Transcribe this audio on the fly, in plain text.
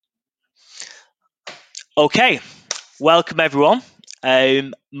Okay, welcome everyone.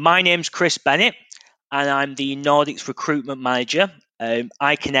 My name's Chris Bennett and I'm the Nordics Recruitment Manager.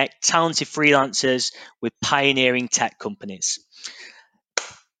 I connect talented freelancers with pioneering tech companies.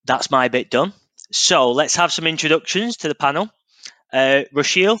 That's my bit done. So let's have some introductions to the panel.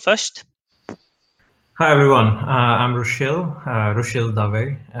 Rushil first. Hi everyone, I'm Rushil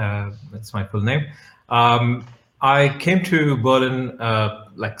Dave, that's my full name. I came to Berlin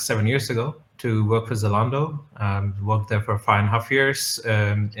like 7 years ago to work for Zalando. Worked there for 5.5 years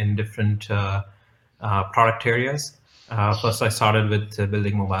in different product areas. First I started with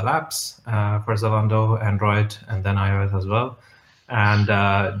building mobile apps for Zalando, Android, and then iOS as well. And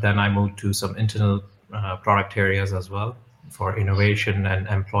then I moved to some internal product areas as well for innovation and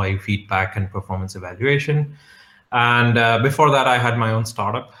employee feedback and performance evaluation. And before that, I had my own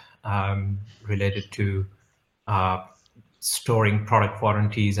startup related to storing product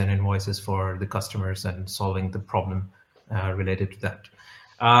warranties and invoices for the customers and solving the problem related to that.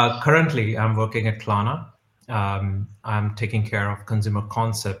 Currently, I'm working at Klarna. I'm taking care of consumer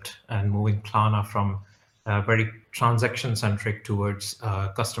concept and moving Klarna from very transaction-centric towards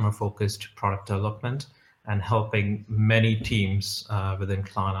customer-focused product development and helping many teams within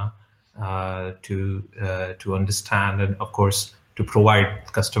Klarna to understand and, of course, to provide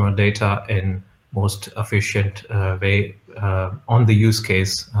customer data in most efficient way on the use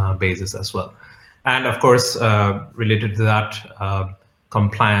case basis as well. And, of course, related to that,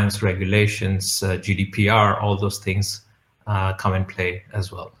 compliance, regulations, GDPR, all those things come in play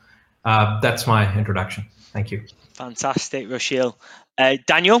as well. That's my introduction. Thank you. Fantastic, Rushil.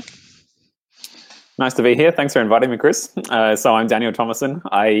 Daniel? Nice to be here. Thanks for inviting me, Chris. So I'm Daniel Thomason.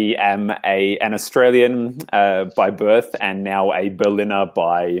 I am an Australian by birth and now a Berliner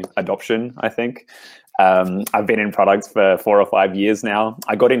by adoption, I think. I've been in products for 4 or 5 years now.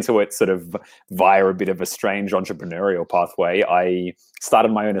 I got into it sort of via a bit of a strange entrepreneurial pathway. I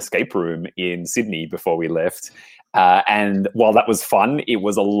started my own escape room in Sydney before we left. And while that was fun, it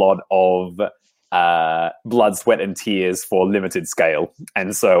was a lot of blood, sweat, and tears for limited scale.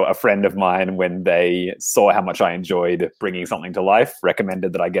 And so a friend of mine, when they saw how much I enjoyed bringing something to life,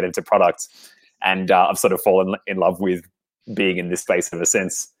 recommended that I get into product. And I've sort of fallen in love with being in this space ever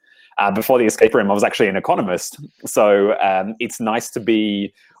since. Before the escape room, I was actually an economist. So it's nice to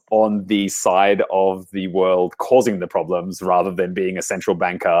be on the side of the world causing the problems rather than being a central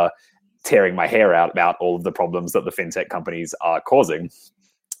banker tearing my hair out about all of the problems that the fintech companies are causing.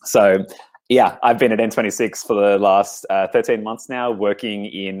 So yeah, I've been at N26 for the last 13 months now, working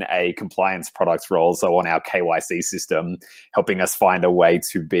in a compliance products role, so on our KYC system, helping us find a way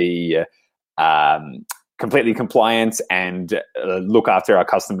to be completely compliant and look after our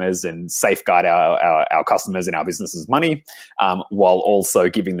customers and safeguard our customers and our business's money, while also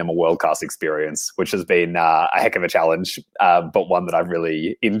giving them a world-class experience, which has been a heck of a challenge, but one that I've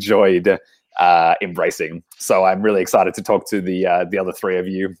really enjoyed embracing. So I'm really excited to talk to the other three of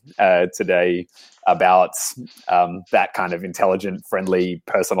you today about that kind of intelligent, friendly,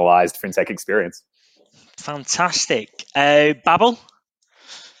 personalized fintech experience. Fantastic. Babel?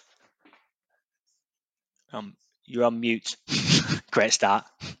 You're on mute. Great start.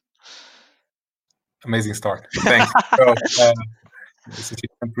 Amazing start. Thanks. Since you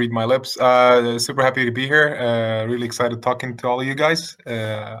can't read my lips, super happy to be here. Really excited talking to all of you guys.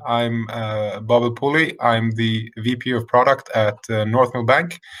 I'm Babel Puli. I'm the VP of Product at North Mill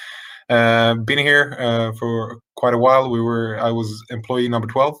Bank. Been here for quite a while. I was employee number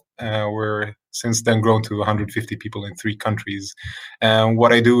 12. We're since then grown to 150 people in 3 countries. And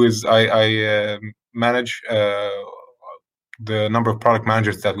what I do is I manage the number of product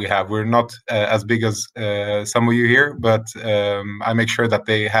managers that we have. We're not as big as some of you here, but I make sure that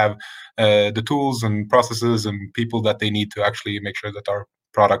they have the tools and processes and people that they need to actually make sure that our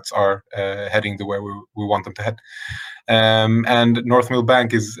products are heading the way we want them to head. And North Mill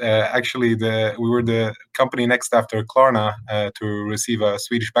Bank is actually we were the company next after Klarna to receive a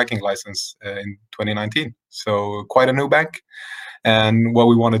Swedish banking license in 2019. So quite a new bank. And what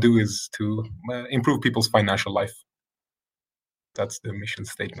we want to do is to improve people's financial life. That's the mission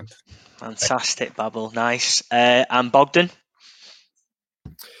statement. Fantastic, Babel. Nice. And Bogdan?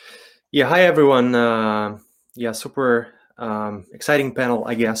 Yeah, hi, everyone. Super exciting panel,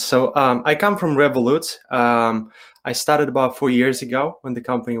 I guess. So I come from Revolut. I started about 4 years ago when the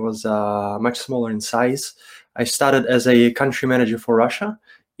company was much smaller in size. I started as a country manager for Russia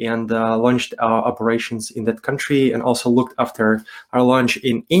and launched our operations in that country, and also looked after our launch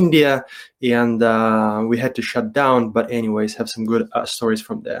in India. And we had to shut down, but anyways, have some good stories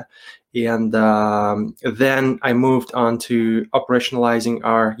from there. And then I moved on to operationalizing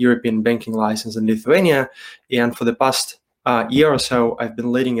our European banking license in Lithuania. And for the past year or so, I've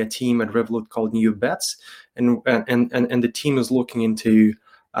been leading a team at Revolut called New Bets, and the team is looking into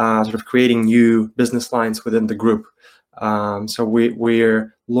sort of creating new business lines within the group. So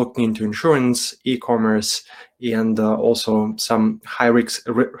we're looking into insurance, e-commerce, and also some high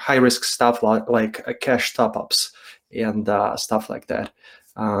risk stuff like cash top-ups and stuff like that.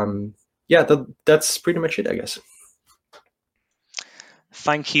 That's pretty much it, I guess.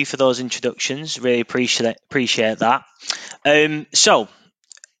 Thank you for those introductions. Really appreciate that. So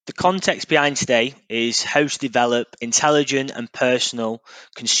the context behind today is how to develop intelligent and personal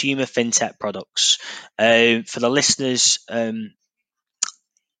consumer fintech products. For the listeners,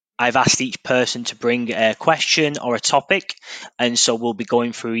 I've asked each person to bring a question or a topic, and so we'll be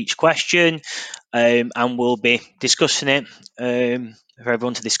going through each question, and we'll be discussing it for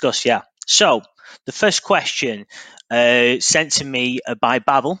everyone to discuss. Yeah. So the first question sent to me by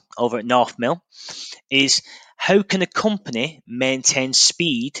Babel over at North Mill is: how can a company maintain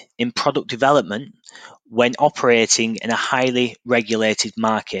speed in product development when operating in a highly regulated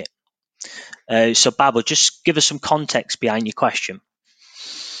market? So Babel, just give us some context behind your question.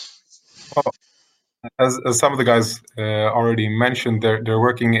 Well, as some of the guys already mentioned, they're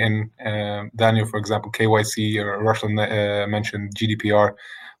working in Daniel, for example, KYC, or Russian mentioned GDPR,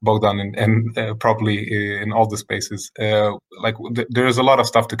 Bogdan, and probably in all the spaces. There is a lot of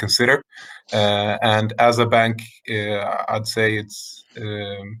stuff to consider, and as a bank, I'd say it's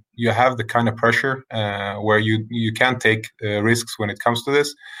you have the kind of pressure where you can take risks when it comes to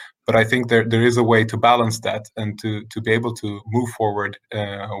this. But I think there is a way to balance that and to be able to move forward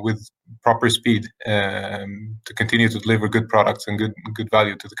with proper speed to continue to deliver good products and good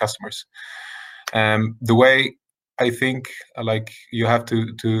value to the customers. The way I think you have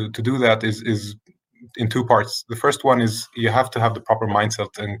to do that is in two parts. The first one is you have to have the proper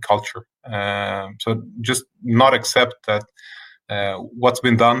mindset and culture. So just not accept that what's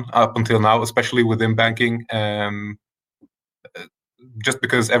been done up until now, especially within banking. Just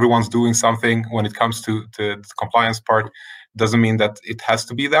because everyone's doing something when it comes to the compliance part doesn't mean that it has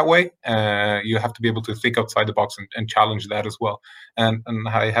to be that way. You have to be able to think outside the box and challenge that as well. And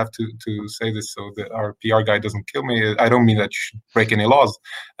I have to say this so that our PR guy doesn't kill me. I don't mean that you should break any laws,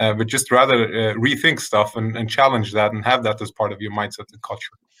 but just rather rethink stuff and challenge that and have that as part of your mindset and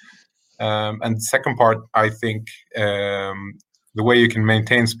culture. And the second part, I think the way you can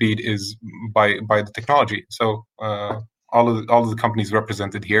maintain speed is by the technology. So all of the companies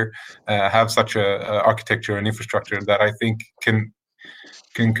represented here have such a architecture and infrastructure that I think can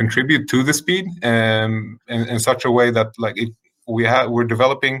contribute to the speed in such a way that we're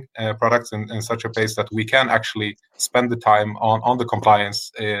developing products in such a pace that we can actually spend the time on the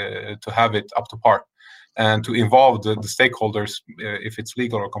compliance to have it up to par and to involve the stakeholders, if it's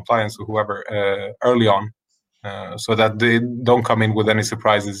legal or compliance or whoever, early on. So that they don't come in with any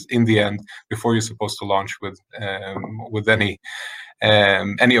surprises in the end before you're supposed to launch with any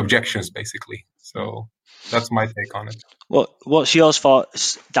objections, basically. So that's my take on it. What's yours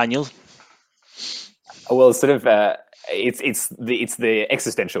thoughts, Daniel? Well, sort of, it's the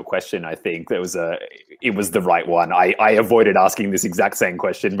existential question. I think it was the right one. I avoided asking this exact same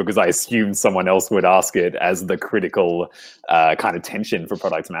question because I assumed someone else would ask it as the critical kind of tension for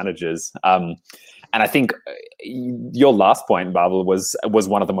product managers. And I think your last point, Babel, was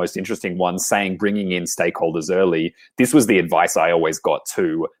one of the most interesting ones, saying bringing in stakeholders early. This was the advice I always got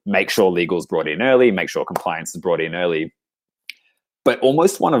too: make sure legal's brought in early, make sure compliance is brought in early. But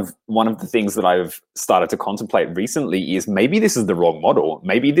almost one of the things that I've started to contemplate recently is maybe this is the wrong model.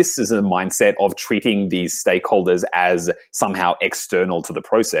 Maybe this is a mindset of treating these stakeholders as somehow external to the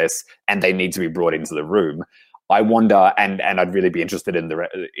process and they need to be brought into the room. I wonder, and I'd really be interested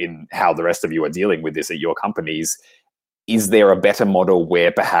in how the rest of you are dealing with this at your companies. Is there a better model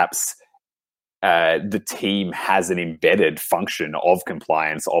where perhaps the team has an embedded function of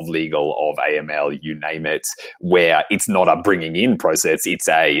compliance, of legal, of AML, you name it, where it's not a bringing in process,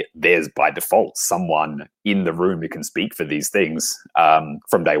 there's by default someone in the room who can speak for these things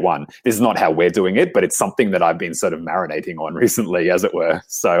from day one. This is not how we're doing it, but it's something that I've been sort of marinating on recently, as it were.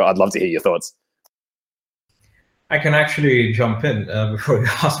 So I'd love to hear your thoughts. I can actually jump in before you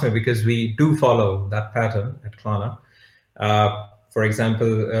ask me, because we do follow that pattern at Klarna. For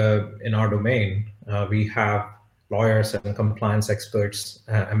example, in our domain, we have lawyers and compliance experts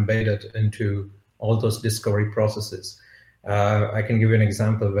embedded into all those discovery processes. I can give you an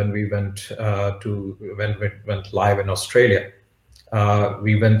example. When we went live in Australia,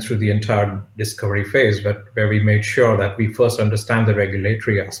 we went through the entire discovery phase, where we made sure that we first understand the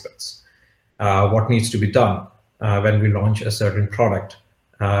regulatory aspects. What needs to be done when we launch a certain product?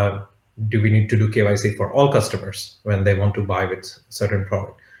 Do we need to do KYC for all customers when they want to buy with a certain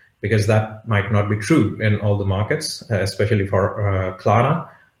product? Because that might not be true in all the markets, especially for Klarna,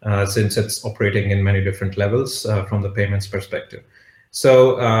 since it's operating in many different levels from the payments perspective.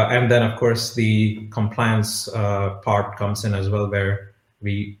 So, and then of course the compliance part comes in as well, where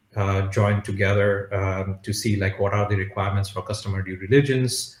we join together to see like what are the requirements for customer due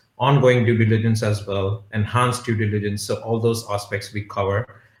diligence, ongoing due diligence as well, enhanced due diligence. So all those aspects we cover.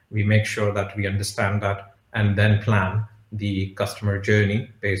 We make sure that we understand that and then plan the customer journey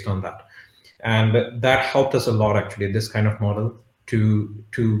based on that. And that helped us a lot, actually, this kind of model,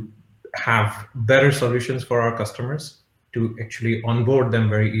 to have better solutions for our customers, to actually onboard them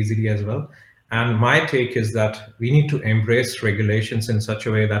very easily as well. And my take is that we need to embrace regulations in such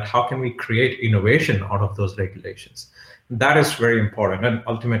a way that how can we create innovation out of those regulations? That is very important, and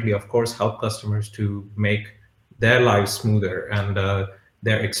ultimately, of course, help customers to make their lives smoother and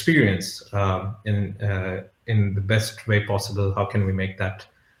their experience in the best way possible. How can we make that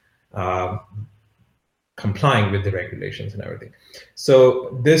complying with the regulations and everything?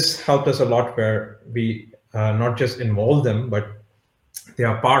 So this helped us a lot, where we not just involve them, but they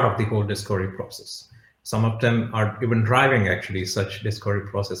are part of the whole discovery process. Some of them are even driving actually such discovery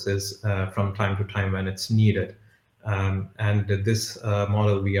processes from time to time when it's needed. And this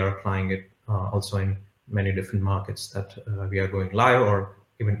model, we are applying it also in many different markets that we are going live, or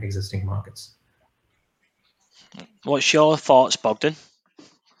even existing markets. What's your thoughts, Bogdan?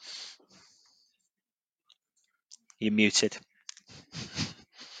 You're muted.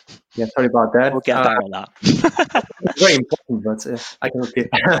 Yeah, sorry about that. We'll get back on that. Very important, but I can repeat.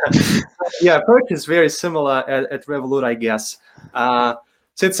 Yeah, approach is very similar at Revolut, I guess.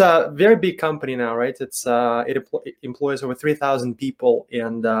 So it's a very big company now, right? It employs over 3,000 people,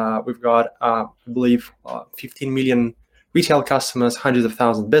 and we've got, I believe, 15 million retail customers, hundreds of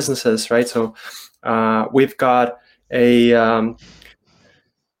thousands of businesses, right? So we've got a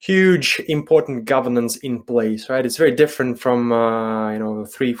huge, important governance in place, right? It's very different from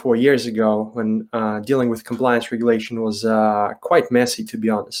 3-4 years ago, when dealing with compliance regulation was quite messy, to be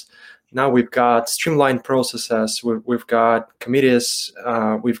honest. Now we've got streamlined processes, we've got committees,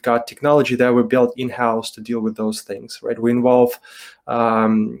 we've got technology that we built in-house to deal with those things, right? We involve,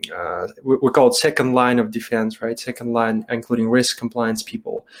 we call it second line of defense, right? Second line, including risk compliance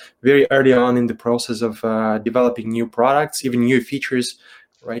people, very early on in the process of developing new products, even new features,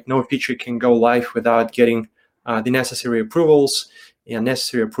 right? No feature can go live without getting the necessary approvals, and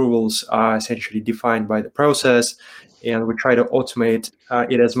necessary approvals are essentially defined by the process, and we try to automate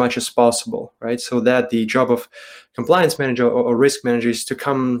it as much as possible, right? So that the job of compliance manager or risk manager is to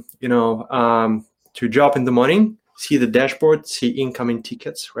come, to job in the morning, see the dashboard, see incoming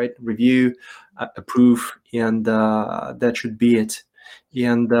tickets, right? Review, approve, and that should be it.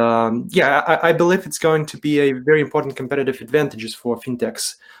 And I believe it's going to be a very important competitive advantages for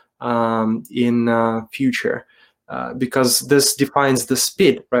fintechs in future, because this defines the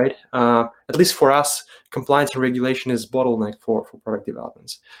speed, right? At least for us, compliance and regulation is bottleneck for product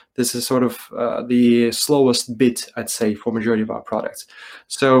developments. This is sort of the slowest bit, I'd say, for majority of our products.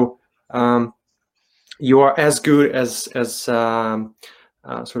 So you are as good as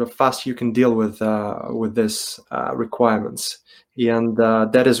sort of fast you can deal with this requirements, and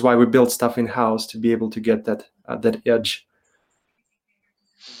that is why we build stuff in house to be able to get that edge.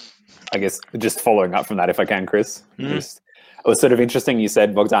 I guess just following up from that, if I can, Chris. It was sort of interesting you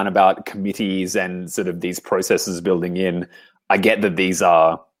said, Bogdan, about committees and sort of these processes building in. I get that these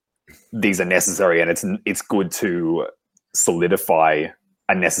are necessary, and it's good to solidify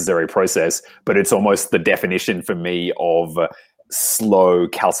a necessary process, but it's almost the definition for me of slow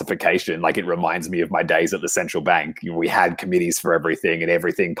calcification. Like, it reminds me of my days at the central bank. We had committees for everything, and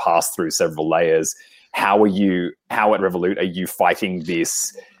everything passed through several layers. How at Revolut are you fighting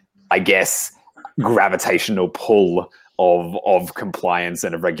this, I guess, gravitational pull of compliance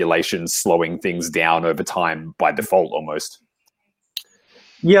and of regulations slowing things down over time by default almost?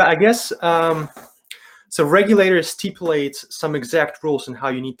 Yeah, I guess so. Regulators stipulate some exact rules on how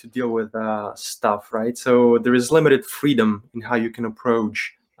you need to deal with stuff, right? So there is limited freedom in how you can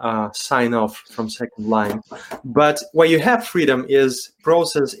approach sign off from second line. But where you have freedom is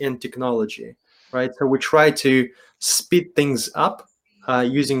process and technology, right? So we try to speed things up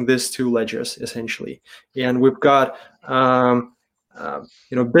using these two ledgers, essentially. And we've got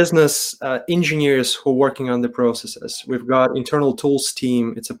business engineers who are working on the processes. We've got internal tools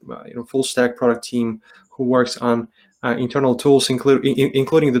team. It's a full stack product team who works on internal tools,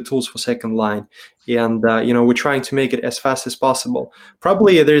 including the tools for second line. And we're trying to make it as fast as possible.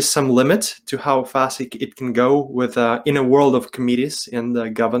 Probably there's some limit to how fast it can go with in a world of committees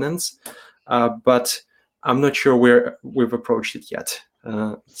and governance, but I'm not sure where we've approached it yet.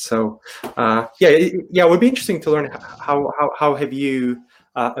 It would be interesting to learn how have you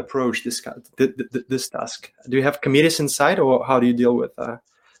approached this task. Do you have committees inside, or how do you deal with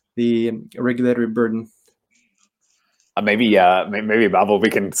the regulatory burden? Maybe Babel, we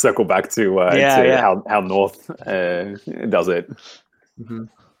can circle back to how North does it. Mm-hmm.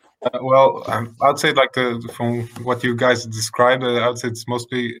 I'd say from what you guys described, I'd say it's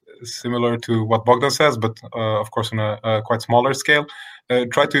mostly similar to what Bogdan says, but of course on a quite smaller scale.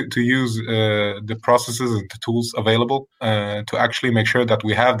 Try to use the processes and the tools available to actually make sure that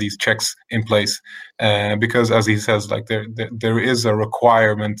we have these checks in place, because as he says, there is a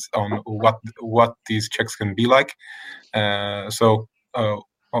requirement on what these checks can be like. We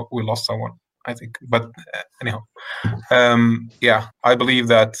lost someone, I think, but anyhow, I believe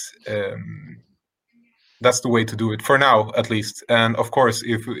that that's the way to do it for now, at least. And of course,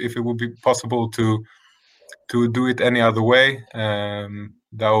 if it would be possible to do it any other way,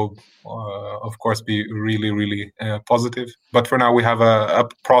 that would of course be really, really positive. But for now, we have a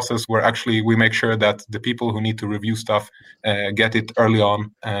process where actually we make sure that the people who need to review stuff get it early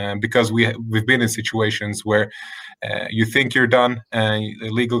on, because we've been in situations where you think you're done, and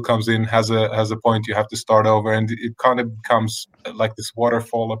legal comes in, has a point, you have to start over, and it kind of becomes like this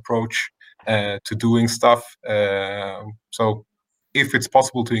waterfall approach to doing stuff. So if it's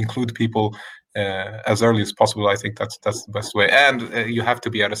possible to include people as early as possible, I think that's the best way. And you have to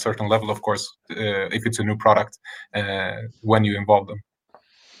be at a certain level, of course, if it's a new product, when you involve them.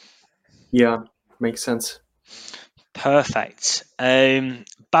 Yeah, makes sense. Perfect.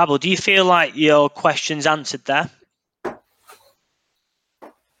 Babel, do you feel like your question's answered there? I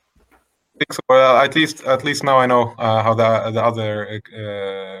think so. Well, at least now I know how the other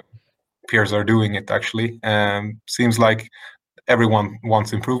peers are doing it. Actually, seems like everyone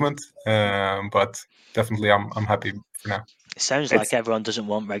wants improvement, but definitely I'm happy for now. It sounds like everyone doesn't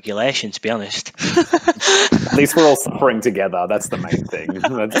want regulation, to be honest. At least we're all suffering together. That's the main thing.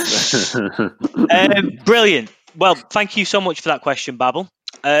 Brilliant. Well, thank you so much for that question, Babel.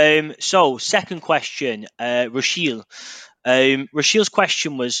 So, second question, Rochelle. Rochelle's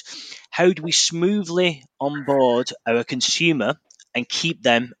question was, how do we smoothly onboard our consumer and keep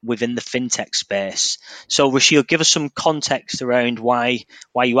them within the fintech space? So, Rochelle, give us some context around why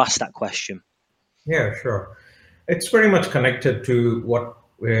you asked that question. Yeah, sure. It's very much connected to what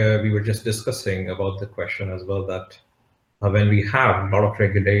we were just discussing about the question as well, that when we have a lot of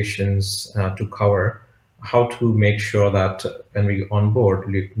regulations to cover, how to make sure that when we onboard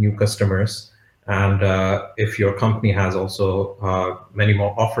new customers, and if your company has also many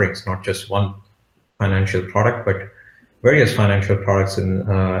more offerings, not just one financial product, but various financial products in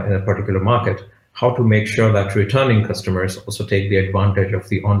a particular market, how to make sure that returning customers also take the advantage of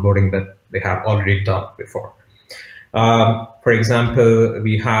the onboarding that they have already done before. For example,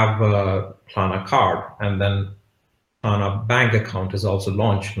 we have Klarna card, and then Klarna bank account is also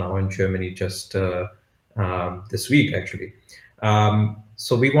launched now in Germany just this week, actually.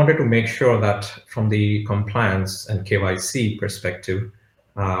 So we wanted to make sure that from the compliance and KYC perspective,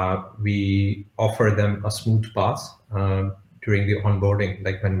 we offer them a smooth path during the onboarding,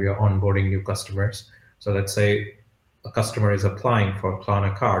 like when we are onboarding new customers. So let's say a customer is applying for a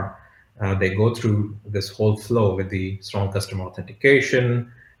Klarna card. They go through this whole flow with the strong customer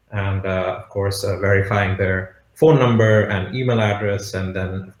authentication and, of course, verifying their phone number and email address. And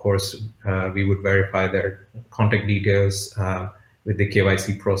then, of course, we would verify their contact details with the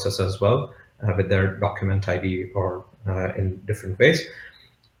KYC process as well, with their document ID or in different ways.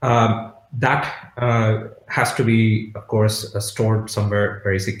 That has to be, of course, stored somewhere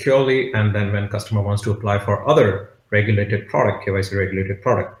very securely. And then when customer wants to apply for other regulated product, KYC regulated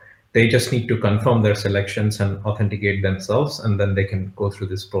product, they just need to confirm their selections and authenticate themselves, and then they can go through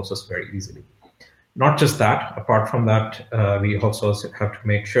this process very easily. Not just that, apart from that, we also have to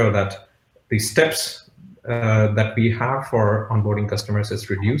make sure that the steps that we have for onboarding customers is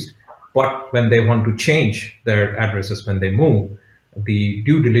reduced. But when they want to change their addresses when they move, the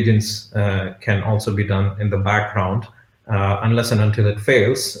due diligence can also be done in the background, unless and until it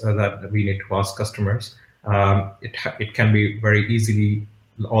fails, that we need to ask customers. It can be very easily,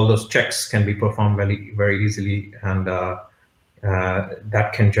 all those checks can be performed very, very easily, and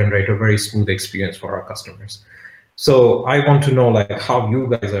that can generate a very smooth experience for our customers. So I want to know like how you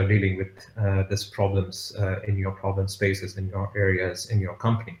guys are dealing with these problems in your problem spaces, in your areas, in your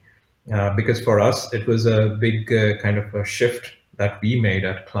company. Because for us, it was a big kind of a shift that we made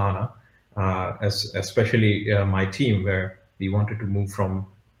at Klarna, especially my team, where we wanted to move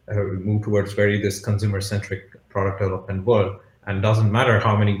towards very this consumer-centric product development world. And doesn't matter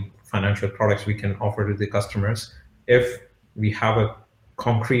how many financial products we can offer to the customers, if we have a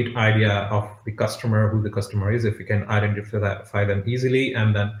concrete idea of the customer, who the customer is, if we can identify them easily,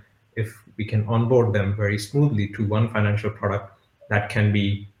 and then if we can onboard them very smoothly to one financial product, that can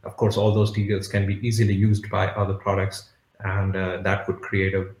be, of course, all those details can be easily used by other products, and that would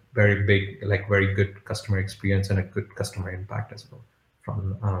create a very big, like very good customer experience and a good customer impact as well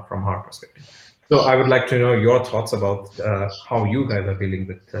from our perspective. So I would like to know your thoughts about how you guys are dealing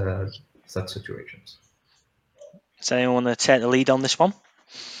with such situations. Does anyone want to take the lead on this one?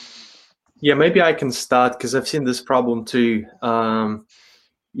 Yeah, maybe I can start because I've seen this problem too.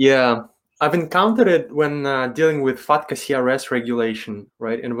 Yeah, I've encountered it when dealing with FATCA CRS regulation,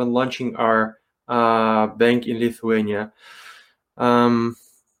 right? And when launching our bank in Lithuania.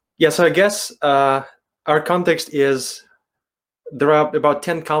 Yeah, so I guess our context is there are about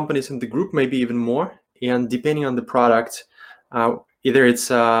 10 companies in the group, maybe even more. And depending on the product, either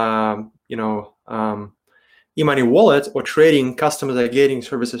it's, e-money wallet or trading, customers are getting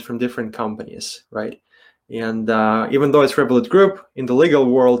services from different companies, right? And even though it's Revolut Group, in the legal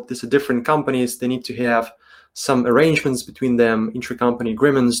world, these are different companies. They need to have some arrangements between them, intra-company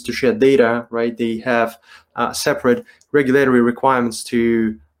agreements to share data, right? They have separate regulatory requirements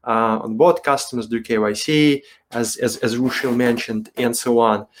to onboard customers, do KYC, as Rushil mentioned, and so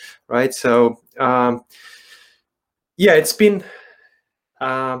on, right? So yeah, it's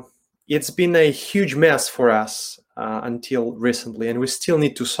been a huge mess for us until recently, and we still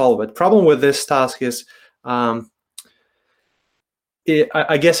need to solve it. Problem with this task is, I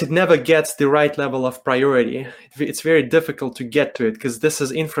guess it never gets the right level of priority. It's very difficult to get to it because this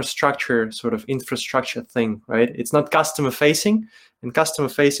is infrastructure thing, right? It's not customer facing, and customer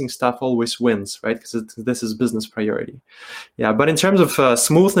facing stuff always wins, right? Because this is business priority. Yeah, but in terms of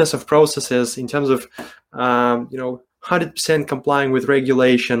smoothness of processes, in terms of 100% complying with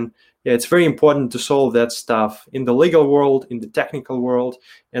regulation, yeah, it's very important to solve that stuff in the legal world, in the technical world,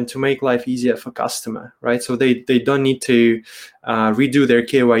 and to make life easier for customer, right? So they don't need to redo their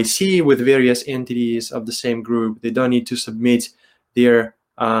KYC with various entities of the same group. They don't need to submit their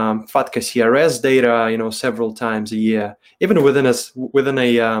FATCA CRS data, several times a year, even within a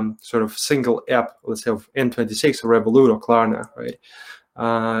sort of single app, let's say of N26 or Revolut or Klarna, right?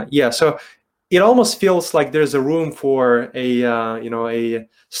 Yeah, so it almost feels like there's a room for a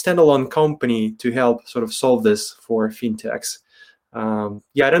standalone company to help sort of solve this for fintechs.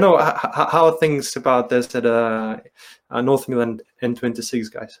 Yeah, I don't know how things about this at North Mill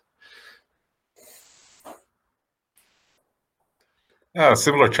N26, guys. Yeah,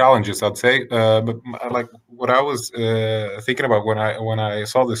 similar challenges, I'd say. But like what I was thinking about when I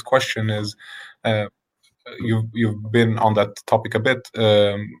saw this question is, you've been on that topic a bit.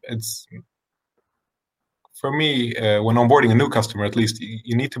 It's for me when onboarding a new customer, at least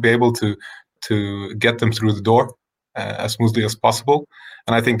you need to be able to get them through the door as smoothly as possible.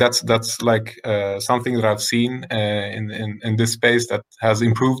 And I think that's like something that I've seen in this space that has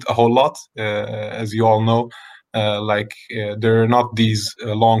improved a whole lot, as you all know. There are not these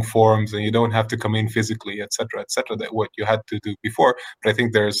long forms, and you don't have to come in physically, etc., that what you had to do before. But I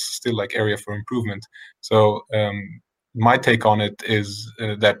think there's still like area for improvement. So my take on it is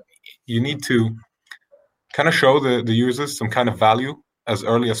that you need to kind of show the users some kind of value as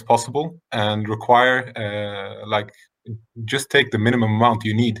early as possible, and require just take the minimum amount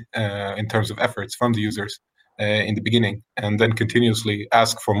you need in terms of efforts from the users in the beginning, and then continuously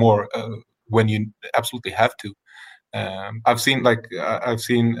ask for more when you absolutely have to. I've seen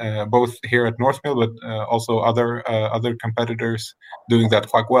both here at North Mill, but also other competitors doing that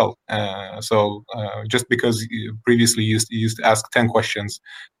quite well. So just because previously you used to ask 10 questions,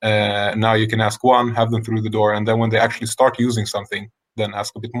 now you can ask one, have them through the door, and then when they actually start using something, then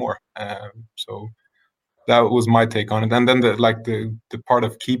ask a bit more. So that was my take on it. And then the part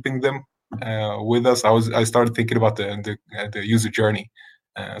of keeping them with us, I started thinking about the user journey.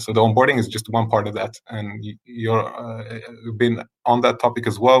 So the onboarding is just one part of that, and you're been on that topic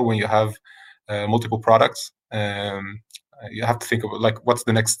as well. When you have multiple products, you have to think of like what's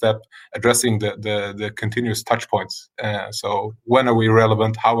the next step, addressing the continuous touch points. So when are we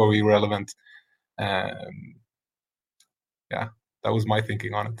relevant? How are we relevant? Yeah, that was my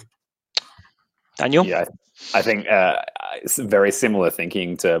thinking on it. Daniel? Yeah, I think it's very similar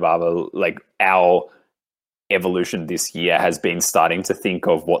thinking to Barbara. Like our evolution this year has been starting to think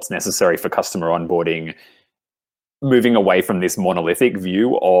of what's necessary for customer onboarding, moving away from this monolithic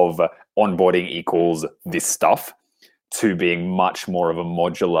view of onboarding equals this stuff to being much more of a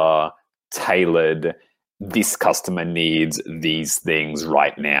modular, tailored, this customer needs these things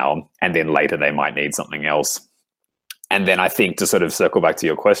right now, and then later they might need something else. And then I think, to sort of circle back to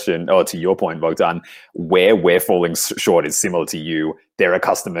your question, or to your point, Bogdan, where we're falling short is similar to you. There are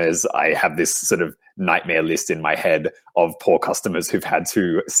customers, I have this sort of nightmare list in my head of poor customers who've had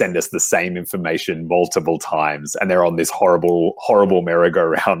to send us the same information multiple times, and they're on this horrible, horrible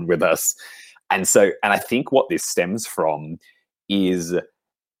merry-go-round with us. And I think what this stems from is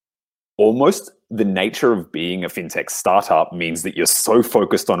almost the nature of being a fintech startup means that you're so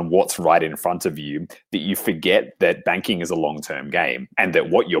focused on what's right in front of you that you forget that banking is a long-term game, and that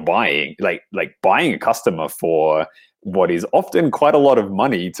what you're buying, like buying a customer for what is often quite a lot of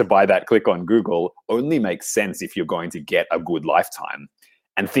money to buy that click on Google, only makes sense if you're going to get a good lifetime.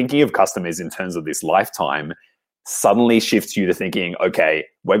 And thinking of customers in terms of this lifetime suddenly shifts you to thinking, okay,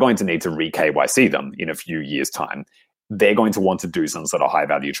 we're going to need to re-KYC them in a few years' time. They're going to want to do some sort of high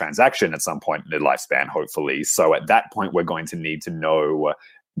value transaction at some point in their lifespan, hopefully. So at that point, we're going to need to know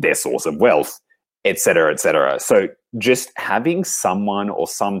their source of wealth, et cetera, et cetera. So just having someone or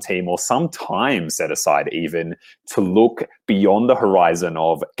some team or some time set aside even to look beyond the horizon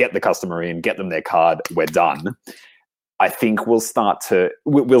of get the customer in, get them their card, we're done. I think we'll start to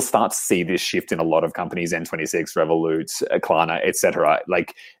see this shift in a lot of companies, N26, Revolut, Klarna, et cetera.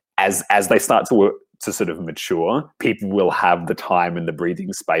 Like as they start to sort of mature, people will have the time and the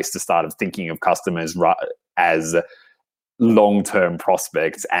breathing space to start thinking of customers as long-term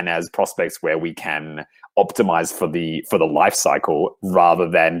prospects and as prospects where we can optimize for the life cycle rather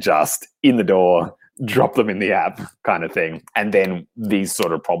than just in the door, drop them in the app kind of thing. And then these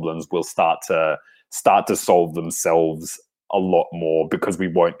sort of problems will start to solve themselves a lot more, because we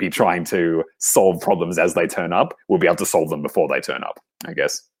won't be trying to solve problems as they turn up. We'll be able to solve them before they turn up, I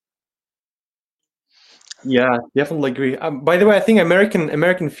guess. Yeah, definitely agree. By the way, I think American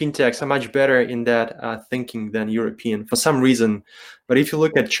fintechs are much better in that thinking than European for some reason. But if you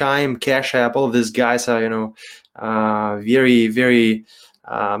look at Chime, Cash App, all of these guys are, very, very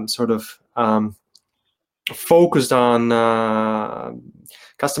sort of focused on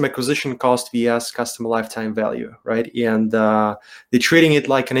customer acquisition cost vs customer lifetime value, right? And they're treating it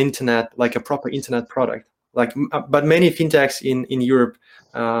like like a proper internet product. But many fintechs in Europe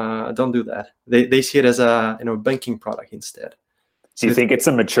don't do that. They see it as a banking product instead. Do you think it's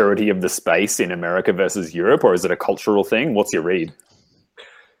a maturity of the space in America versus Europe, or is it a cultural thing? What's your read?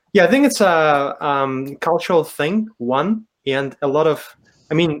 Yeah, I think it's a cultural thing, one, and a lot of.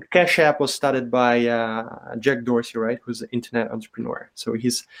 I mean, Cash App was started by Jack Dorsey, right? Who's an internet entrepreneur. So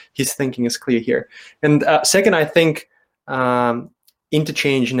his thinking is clear here. And second, I think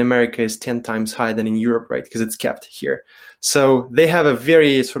interchange in America is 10 times higher than in Europe, right? Because it's kept here. So they have a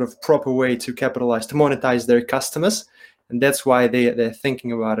very sort of proper way to capitalize, to monetize their customers. And that's why they're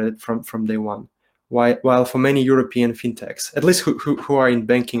thinking about it from day one. While for many European fintechs, at least who are in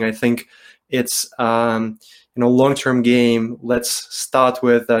banking, I think it's long-term game. Let's start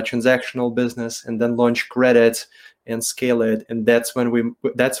with transactional business and then launch credit and scale it. And that's when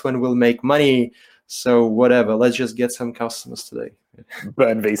we'll make money. So whatever, let's just get some customers today.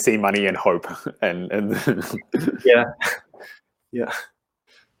 Burn VC money and hope. And yeah.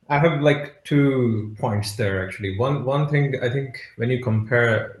 I have like 2 points there actually. One thing, I think when you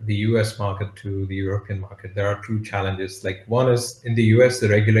compare the US market to the European market, there are 2 challenges. Like one is in the US, the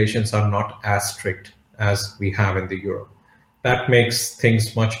regulations are not as strict as we have in the Europe. That makes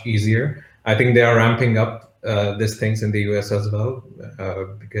things much easier. I think they are ramping up these things in the US as well,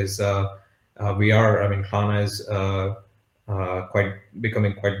 because Klarna is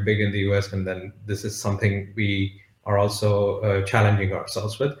becoming quite big in the US, and then this is something we are also challenging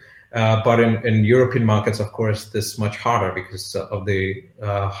ourselves with. But in European markets, of course, this is much harder because of the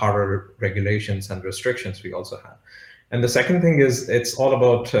harder regulations and restrictions we also have. And the second thing is it's all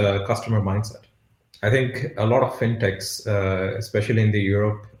about customer mindset. I think a lot of fintechs, especially in the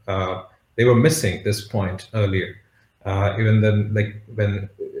Europe, they were missing this point earlier. Even then, like when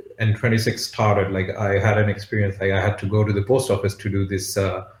N26 started, like I had an experience, like I had to go to the post office to do this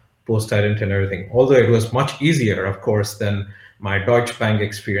post-ident and everything. Although it was much easier, of course, than my Deutsche Bank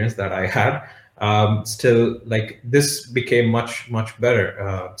experience that I had. Still, like this became much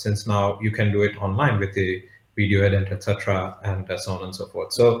better since now you can do it online with the video ident, etc., and so on and so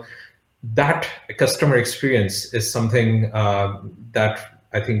forth. So that customer experience is something that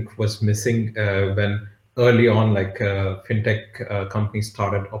I think was missing when early on, like fintech companies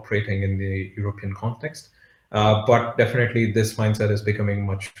started operating in the European context. But definitely this mindset is becoming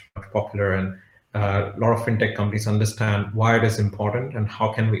much popular, and a lot of fintech companies understand why it is important and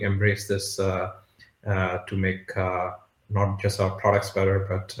how can we embrace this to make not just our products better,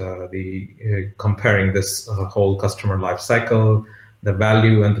 but comparing this whole customer life cycle, the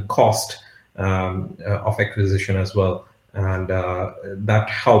value and the cost of acquisition as well. And that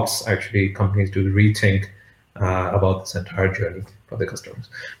helps actually companies to rethink about this entire journey for the customers.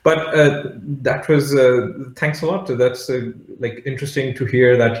 But that was thanks a lot. That's like interesting to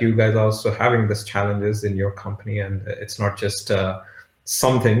hear that you guys are also having these challenges in your company, and it's not just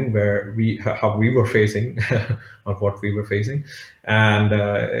something where how we were facing or what we were facing. And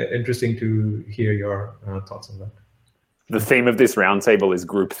interesting to hear your thoughts on that. The theme of this roundtable is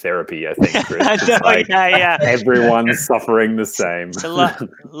group therapy, I think, Chris. Yeah. Everyone's suffering the same. It's a lot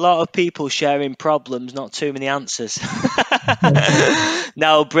of people sharing problems, not too many answers.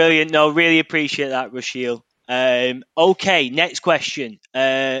 No, brilliant. No, really appreciate that, Rushil. Okay, next question,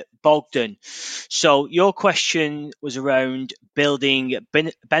 Bogdan. So your question was around building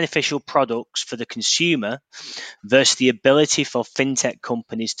beneficial products for the consumer versus the ability for fintech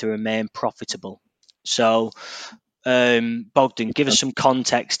companies to remain profitable. So, Bogdan, give us some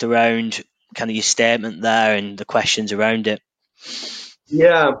context around kind of your statement there and the questions around it.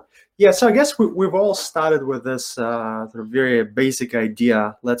 Yeah. So I guess we've all started with this sort of very basic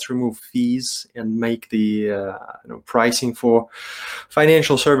idea. Let's remove fees and make the pricing for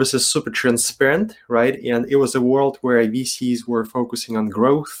financial services super transparent, right? And it was a world where VCs were focusing on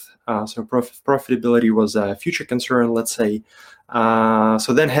growth, so profitability was a future concern, let's say.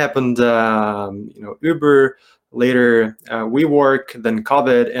 So then happened, Uber. Later, WeWork, then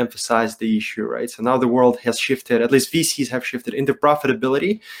COVID emphasized the issue, right? So now the world has shifted, at least VCs have shifted into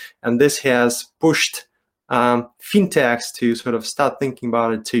profitability, and this has pushed fintechs to sort of start thinking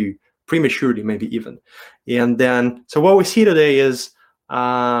about it too, prematurely maybe even. And then, so what we see today is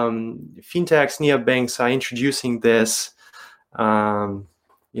fintechs, neobanks are introducing this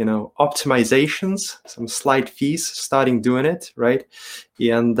optimizations, some slight fees, starting doing it, right?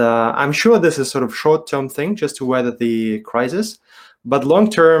 And I'm sure this is sort of short-term thing just to weather the crisis, but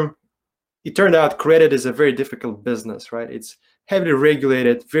long-term, it turned out credit is a very difficult business, right? It's heavily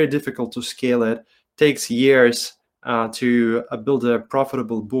regulated, very difficult to scale it, takes years to build a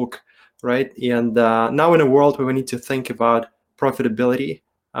profitable book, right? And now in a world where we need to think about profitability,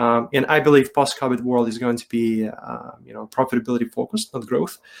 and I believe post-COVID world is going to be, profitability focused, not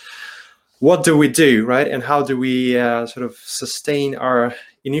growth. What do we do, right? And how do we sort of sustain our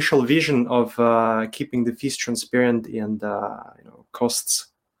initial vision of keeping the fees transparent and costs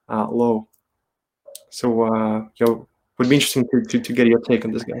low? So, would be interesting to get your take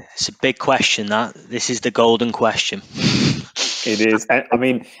on this, guy. It's a big question. This is the golden question. It is. I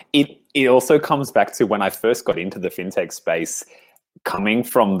mean, it also comes back to when I first got into the fintech space. Coming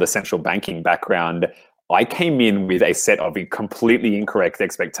from the central banking background, I came in with a set of completely incorrect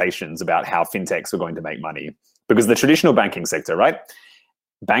expectations about how fintechs were going to make money. Because the traditional banking sector, right?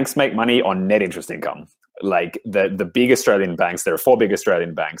 Banks make money on net interest income. Like the big Australian banks, there are 4 big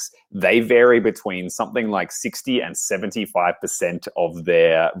Australian banks, they vary between something like 60 and 75% of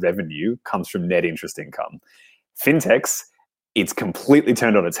their revenue comes from net interest income. Fintechs, it's completely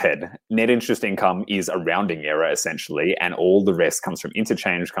turned on its head. Net interest income is a rounding error, essentially, and all the rest comes from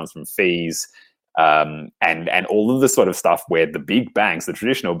interchange, comes from fees, and all of the sort of stuff where the big banks, the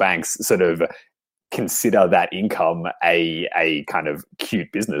traditional banks, sort of consider that income a kind of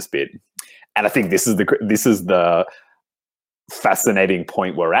cute business bit. And I think this is the fascinating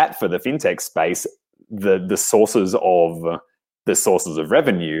point we're at for the fintech space. The sources of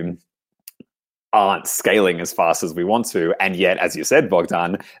revenue aren't scaling as fast as we want to, and yet, as you said,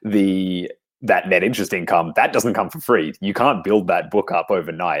 Bogdan, that net interest income, that doesn't come for free. You can't build that book up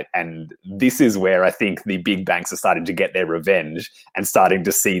overnight. And this is where I think the big banks are starting to get their revenge and starting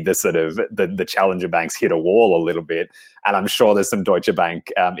to see the sort of the challenger banks hit a wall a little bit. And I'm sure there's some Deutsche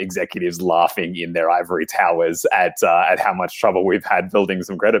Bank executives laughing in their ivory towers at how much trouble we've had building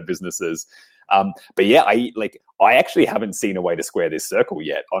some credit businesses. But yeah, I actually haven't seen a way to square this circle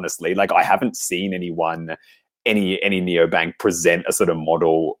yet, honestly. Like, I haven't seen any neobank present a sort of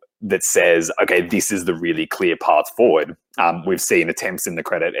model that says, okay, this is the really clear path forward. We've seen attempts in the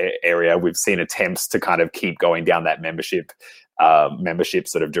credit area. We've seen attempts to kind of keep going down that membership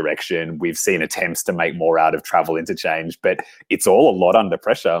sort of direction. We've seen attempts to make more out of travel interchange, but it's all a lot under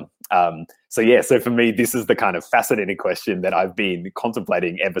pressure. So for me, this is the kind of fascinating question that I've been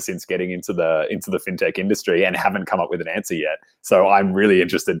contemplating ever since getting into the fintech industry and haven't come up with an answer yet. So I'm really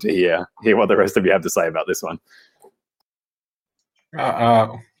interested to hear what the rest of you have to say about this one.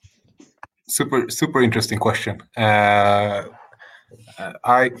 super interesting question. I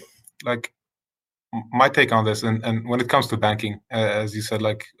like my take on this, and when it comes to banking, as you said,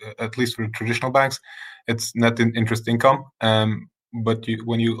 like at least for traditional banks, it's net interest income. But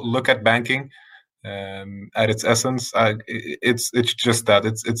when you look at banking at its essence, it's just that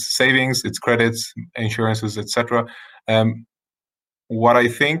it's savings, it's credits, insurances, etc. What I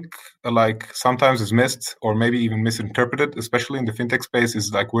think like sometimes is missed or maybe even misinterpreted, especially in the fintech space,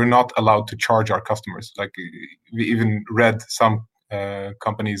 is like we're not allowed to charge our customers. Like we even read some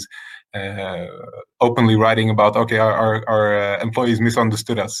companies openly writing about, okay, our employees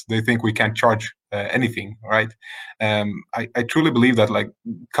misunderstood us. They think we can't charge anything, right? I truly believe that like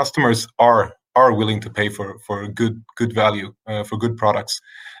customers are willing to pay for good value, for good products.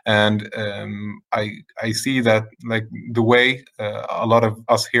 And I see that like the way a lot of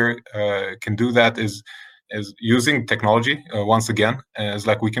us here can do that is using technology. Once again, is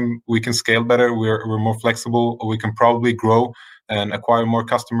like we can scale better. We're more flexible. We can probably grow and acquire more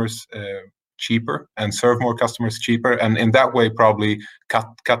customers cheaper and serve more customers cheaper, and in that way probably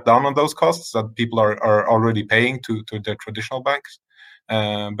cut down on those costs that people are already paying to their traditional banks.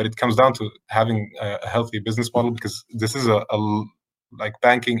 But it comes down to having a healthy business model, because this is like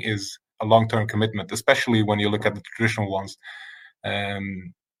banking is a long-term commitment, especially when you look at the traditional ones.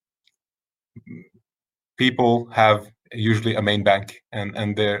 People have usually a main bank,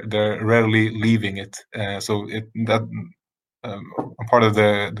 and they're rarely leaving it. So part of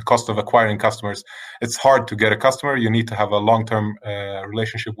the cost of acquiring customers, it's hard to get a customer. You need to have a long-term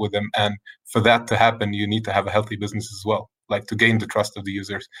relationship with them, and for that to happen, you need to have a healthy business as well, like to gain the trust of the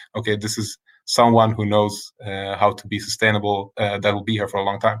users. Okay, this is someone who knows how to be sustainable, that will be here for a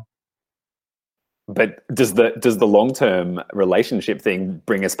long time. But does the long-term relationship thing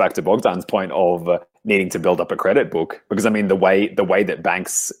bring us back to Bogdan's point of needing to build up a credit book? Because I mean, the way that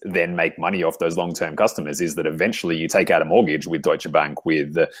banks then make money off those long-term customers is that eventually you take out a mortgage with Deutsche Bank,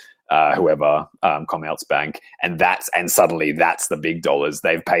 with whoever, Commerzbank, and suddenly that's the big dollars.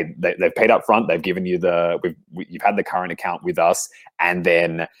 They've paid up front. They've given you you've had the current account with us, and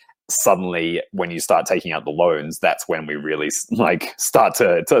then suddenly when you start taking out the loans, that's when we really like start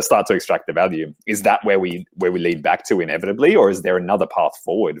to extract the value. Is that where we lead back to inevitably, or is there another path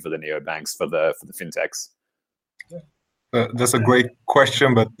forward for the neobanks, for the fintechs? That's a great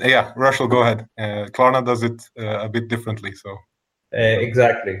question, but yeah, Rushel, go ahead. Klarna does it a bit differently, so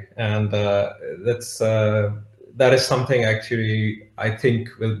exactly, and that is something actually I think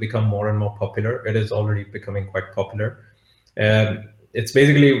will become more and more popular. It is already becoming quite popular. It's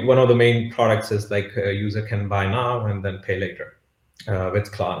basically one of the main products is like a user can buy now and then pay later with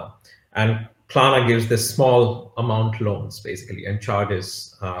Klarna. And Klarna gives this small amount loans basically and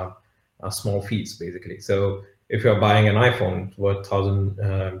charges small fees basically. So if you're buying an iPhone worth 1,000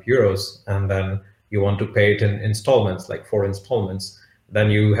 euros and then you want to pay it in installments, like 4 installments,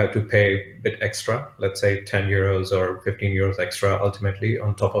 then you have to pay a bit extra, let's say 10 euros or 15 euros extra ultimately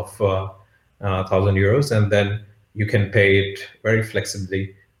on top of 1,000 euros. And then you can pay it very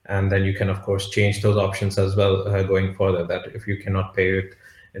flexibly, and then you can of course change those options as well going further, that if you cannot pay it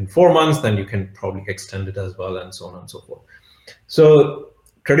in 4 months, then you can probably extend it as well, and so on and so forth. So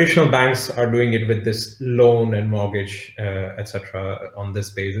traditional banks are doing it with this loan and mortgage, etc. on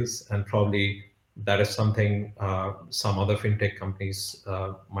this basis, and probably that is something some other fintech companies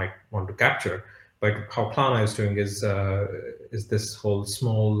might want to capture. But how Klarna is doing is this whole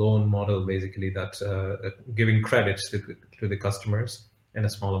small loan model, basically, that giving credits to the customers in a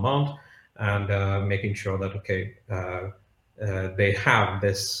small amount, and making sure that okay, they have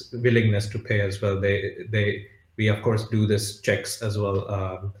this willingness to pay as well. We of course do this checks as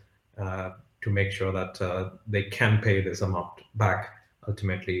well to make sure that they can pay this amount back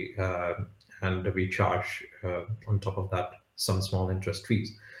ultimately, and we charge on top of that some small interest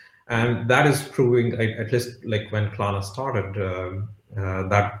fees. And that is proving, at least like when Klarna started,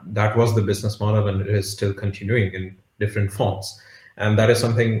 that was the business model, and it is still continuing in different forms. And that is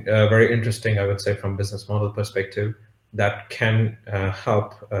something very interesting, I would say, from business model perspective, that can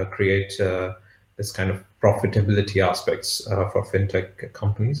help create this kind of profitability aspects for fintech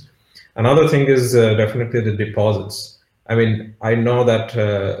companies. Another thing is definitely the deposits. I mean, I know that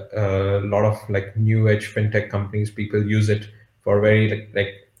a lot of like new age fintech companies, people use it for very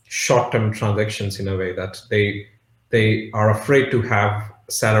like short-term transactions, in a way that they are afraid to have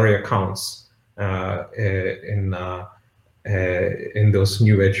salary accounts in those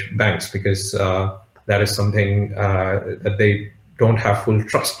new age banks, because that is something that they don't have full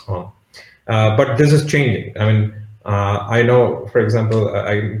trust on. But this is changing. I mean, I know, for example,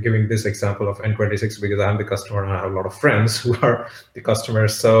 I'm giving this example of N26 because I'm the customer and I have a lot of friends who are the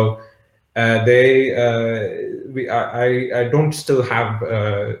customers. So I don't still have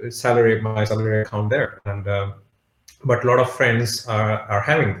my salary account there, and but a lot of friends are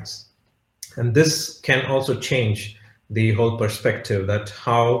having this. And this can also change the whole perspective that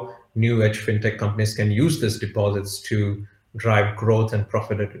how new age fintech companies can use these deposits to drive growth and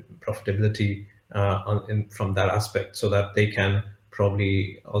profitability from that aspect, so that they can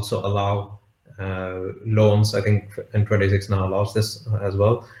probably also allow loans. I think N26 now allows this as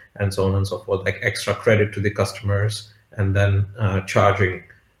well, and so on and so forth, like extra credit to the customers, and then charging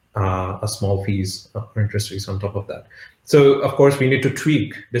a small fees or interest fees on top of that. So of course, we need to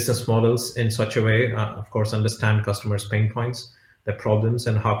tweak business models in such a way, of course, understand customers' pain points, their problems,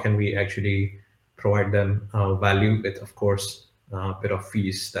 and how can we actually provide them value with, of course, a bit of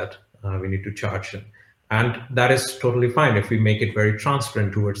fees that we need to charge them. And that is totally fine if we make it very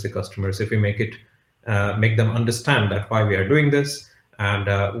transparent towards the customers, if we make them understand that why we are doing this, and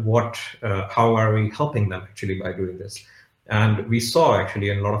how are we helping them actually by doing this. And we saw actually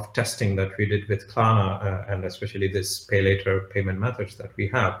in a lot of testing that we did with Klarna, and especially this pay later payment methods that we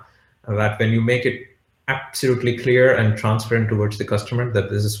have, that when you make it absolutely clear and transparent towards the customer that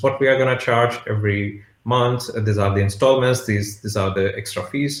this is what we are going to charge every month, these are the installments, these are the extra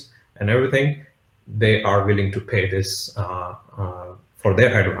fees and everything, they are willing to pay this for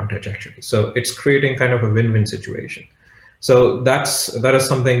their advantage actually. So it's creating kind of a win-win situation. So that is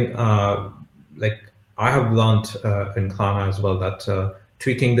something like I have learned in Klarna as well, that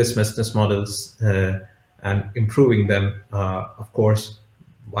tweaking these business models and improving them, of course,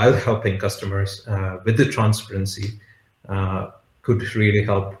 while helping customers with the transparency, could really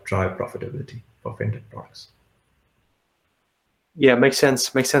help drive profitability for fintech products. Yeah, makes sense.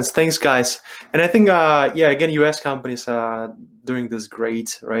 Thanks, guys. And I think, again, US companies are doing this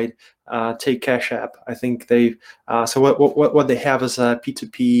great, right? Take Cash App. I think they. So what they have is a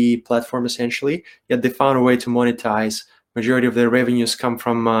P2P platform essentially. Yet they found a way to monetize. Majority of their revenues come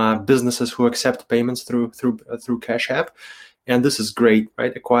from businesses who accept payments through Cash App, and this is great,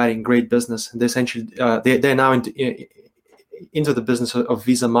 right? Acquiring great business. They essentially they're now into the business of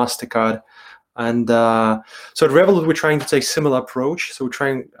Visa, MasterCard. And so at Revolut, we're trying to take similar approach. So we're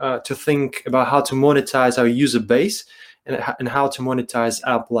trying to think about how to monetize our user base and how to monetize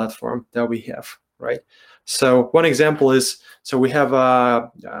our platform that we have, right? So one example is, so we have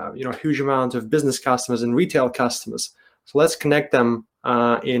a huge amount of business customers and retail customers. So let's connect them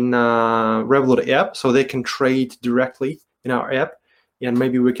in Revolut app so they can trade directly in our app, and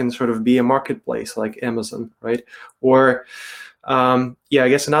maybe we can sort of be a marketplace like Amazon, right? Or I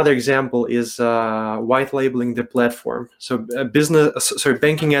guess another example is white labeling the platform. So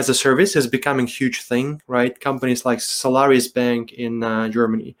banking as a service is becoming a huge thing, right? Companies like Solaris Bank in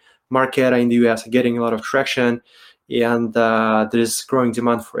Germany, Marqeta in the US are getting a lot of traction, and there's growing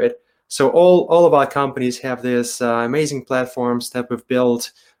demand for it. So all of our companies have these amazing platforms that we've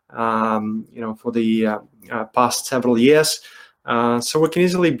built, for the past several years. So we can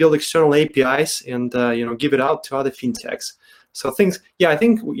easily build external APIs and give it out to other fintechs. So things, I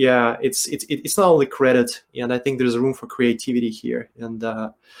think, it's not only credit, and I think there's room for creativity here, and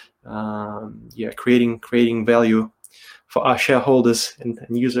creating value for our shareholders and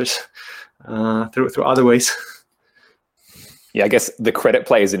users through other ways. Yeah, I guess the credit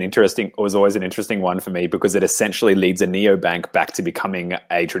play was always an interesting one for me, because it essentially leads a neobank back to becoming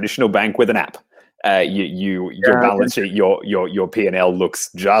a traditional bank with an app. Your balance sheet, your P&L looks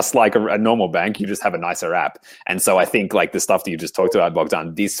just like a normal bank. You just have a nicer app. And so I think, like the stuff that you just talked about,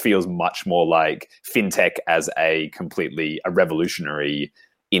 Bogdan, this feels much more like fintech as a revolutionary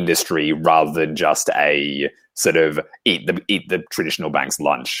industry, rather than just a sort of eat the traditional bank's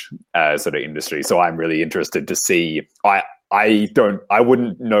lunch sort of industry. So I'm really interested to see. I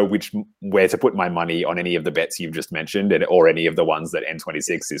wouldn't know where to put my money on any of the bets you've just mentioned, or any of the ones that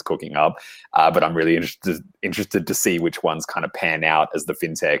N26 is cooking up. But I'm really interested to see which ones kind of pan out as the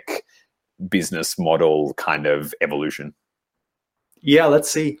fintech business model kind of evolution. Yeah, let's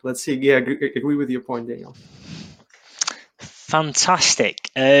see. Yeah, agree with your point, Daniel. Fantastic.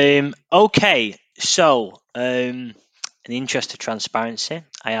 Okay, so in the interest of transparency,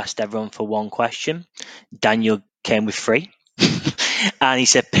 I asked everyone for one question. Daniel came with 3. And he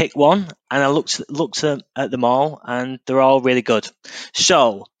said, pick one. And I looked at them all, and they're all really good.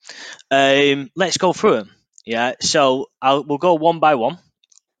 So let's go through them. Yeah. So we'll go one by one.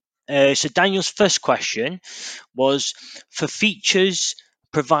 So Daniel's first question was, for features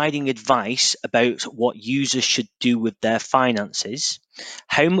providing advice about what users should do with their finances,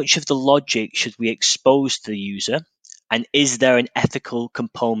 how much of the logic should we expose to the user? And is there an ethical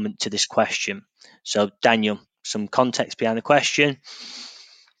component to this question? So Daniel, some context behind the question.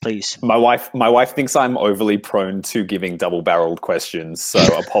 please. My wife thinks I'm overly prone to giving double-barreled questions, so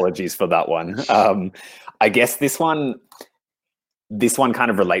apologies for that one. I guess this one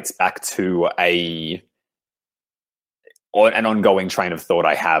kind of relates back to an ongoing train of thought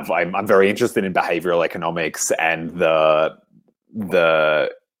I have. I'm very interested in behavioral economics and the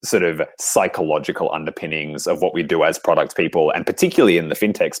sort of psychological underpinnings of what we do as product people, and particularly in the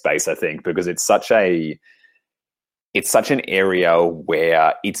fintech space, I think, because it's such an area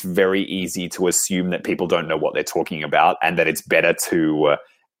where it's very easy to assume that people don't know what they're talking about, and that it's better to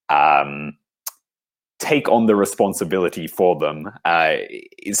take on the responsibility for them.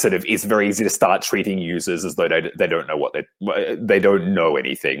 It's very easy to start treating users as though they don't know they don't know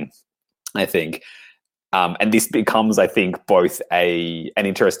anything, I think. And this becomes, I think, both an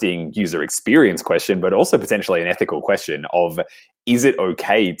interesting user experience question, but also potentially an ethical question of, is it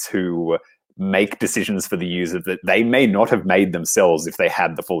okay to make decisions for the user that they may not have made themselves if they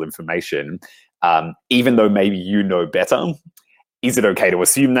had the full information, even though maybe you know better? Is it okay to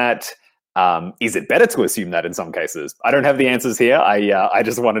assume that? Is it better to assume that in some cases? I don't have the answers here. I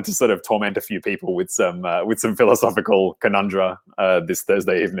just wanted to sort of torment a few people with some philosophical conundrum this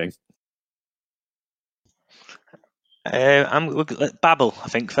Thursday evening. I'm Babel, I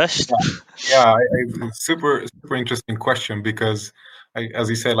think, first. Yeah, super interesting question, because as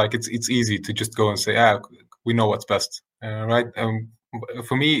you said, like it's easy to just go and say, we know what's best, right?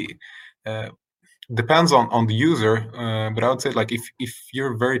 For me, depends on the user, but I would say, like, if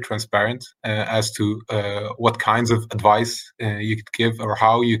you're very transparent as to what kinds of advice you could give, or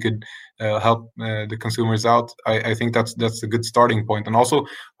how you could help the consumers out, I think that's a good starting point. And also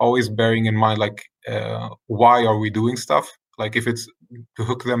always bearing in mind, like, why are we doing stuff? Like, if it's to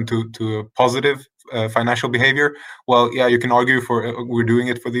hook them to a positive financial behavior, well, yeah, you can argue for we're doing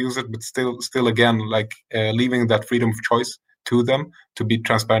it for the user, but still again, like, leaving that freedom of choice to them, to be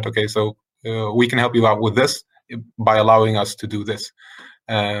transparent. Okay, so we can help you out with this by allowing us to do this,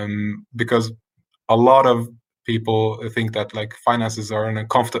 because a lot of people think that, like, finances are an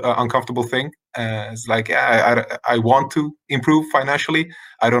uncomfortable thing. It's like, I want to improve financially,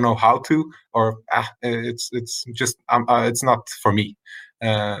 I don't know how to, or it's just it's not for me.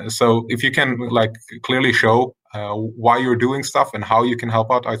 So if you can, like, clearly show why you're doing stuff and how you can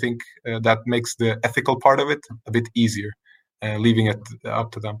help out, I think that makes the ethical part of it a bit easier, leaving it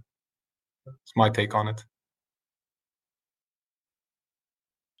up to them. That's my take on it.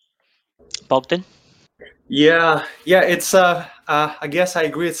 Bogdan? Yeah, it's I guess I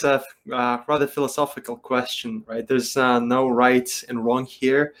agree. It's a rather philosophical question, right? There's no right and wrong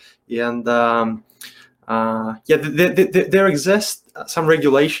here, and there exists some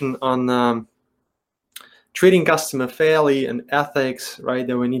regulation on treating customer fairly and ethics, right?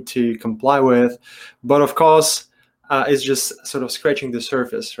 That we need to comply with, but of course, it's just sort of scratching the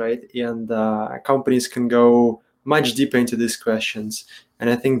surface, right? And companies can go much deeper into these questions, and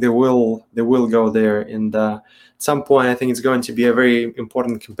I think they will go there. And at some point, I think it's going to be a very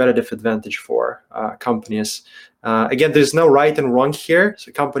important competitive advantage for companies. Again, there's no right and wrong here,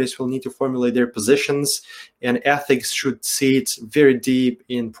 so companies will need to formulate their positions, and ethics should sit very deep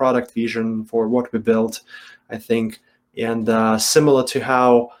in product vision for what we build, I think. And similar to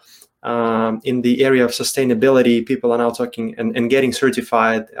how in the area of sustainability, people are now talking and getting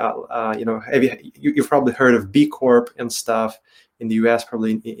certified. You've probably heard of B Corp and stuff in the US,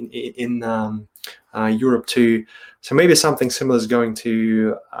 probably in Europe too. So maybe something similar is going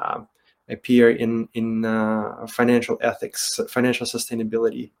to appear in financial ethics, financial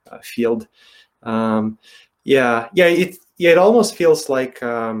sustainability field. It almost feels like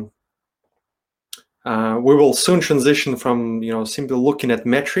we will soon transition from simply looking at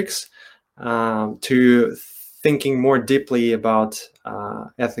metrics to thinking more deeply about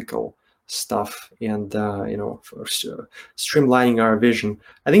ethical stuff and streamlining our vision.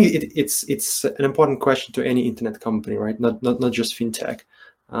 I think it's an important question to any internet company, right? Not just fintech.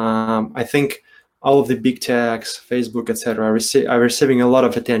 I think all of the big techs, Facebook, etc., are receiving a lot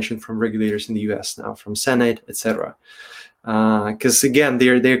of attention from regulators in the US now, from Senate, etc. Because again,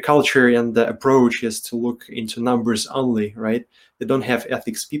 their culture and the approach is to look into numbers only, right? They don't have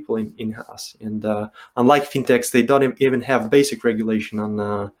ethics people in-house, and unlike fintechs, they don't even have basic regulation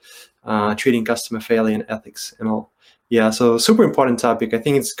on treating customer fairly and ethics and all. Yeah, so super important topic. I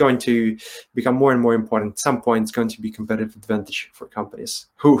think it's going to become more and more important. At some point, it's going to be competitive advantage for companies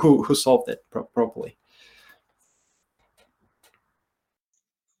who solved it properly.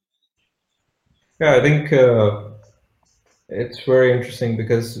 Yeah, I think it's very interesting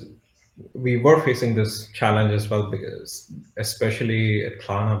because we were facing this challenge as well, because especially at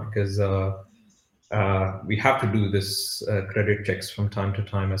Klarna, because we have to do this credit checks from time to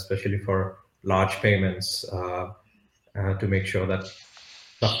time, especially for large payments, to make sure that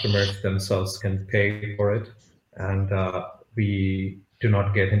customers themselves can pay for it, and we do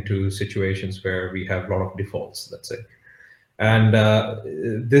not get into situations where we have a lot of defaults, let's say. And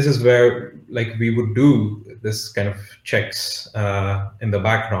this is where, like, we would do this kind of checks in the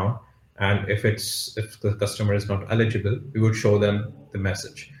background, and if the customer is not eligible, we would show them the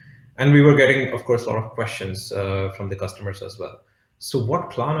message. And we were getting, of course, a lot of questions from the customers as well. So what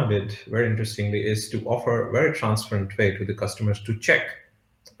Klarna did, very interestingly, is to offer a very transparent way to the customers to check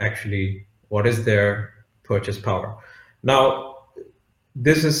actually what is their purchase power. Now,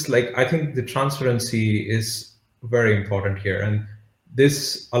 this is like, I think the transparency is very important here, and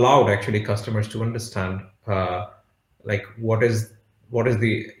this allowed actually customers to understand like what is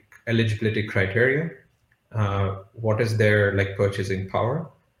the eligibility criteria, what is their like purchasing power,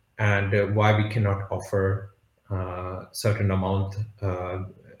 and why we cannot offer certain amount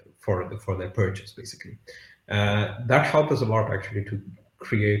for their purchase, basically. That helped us a lot actually to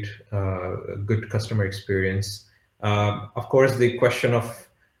create a good customer experience. Of course, the question of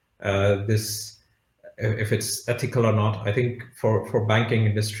this, if it's ethical or not, I think for banking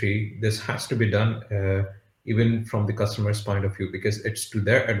industry, this has to be done even from the customer's point of view, because it's to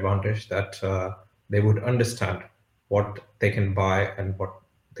their advantage that they would understand what they can buy and what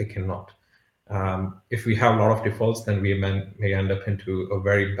they cannot. If we have a lot of defaults, then we may end up into a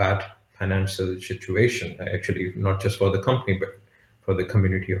very bad financial situation, actually, not just for the company, but for the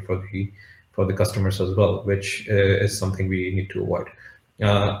community or for the customers as well, which is something we need to avoid.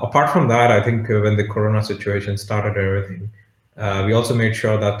 Apart from that, I think when the Corona situation started and everything, we also made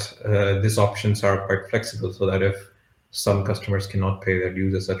sure that these options are quite flexible, so that if some customers cannot pay their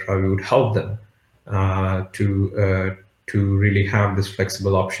dues, etc., we would help them to really have these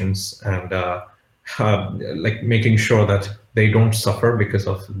flexible options, and like making sure that they don't suffer because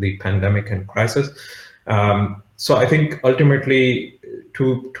of the pandemic and crisis. So I think ultimately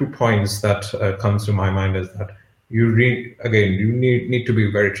two points that comes to my mind is that you need to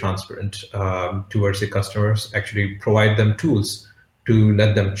be very transparent towards the customers, actually provide them tools to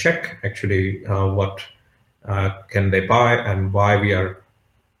let them check actually what can they buy and why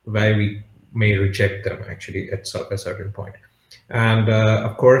we may reject them actually at a certain point. And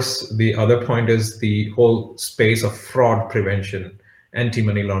of course, the other point is the whole space of fraud prevention,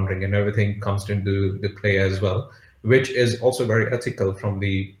 anti-money laundering, and everything comes into the play as well, which is also very ethical from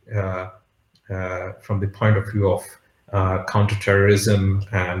the point of view of counterterrorism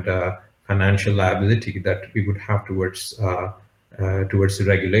and financial liability that we would have towards the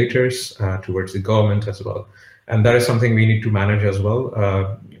regulators, towards the government as well. And that is something we need to manage as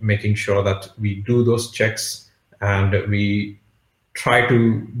well, making sure that we do those checks and we try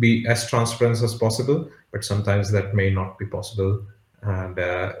to be as transparent as possible, but sometimes that may not be possible. And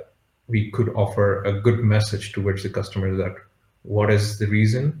we could offer a good message towards the customer that what is the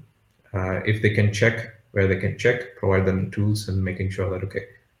reason, if they can check, where they can check, provide them the tools, and making sure that, okay,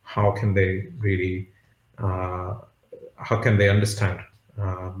 how can they really, how can they understand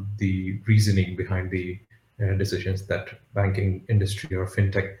the reasoning behind the decisions that banking industry or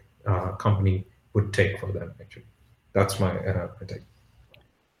fintech company would take for them, actually. That's my take.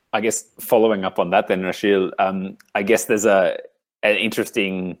 I guess following up on that then, Rashil, I guess there's an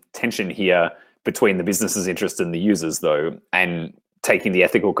interesting tension here between the business's interest and the users, though, and taking the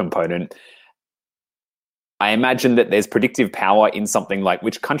ethical component. I imagine that there's predictive power in something like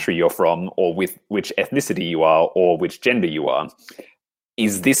which country you're from, or with which ethnicity you are, or which gender you are.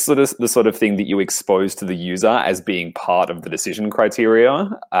 Is this the sort of thing that you expose to the user as being part of the decision criteria?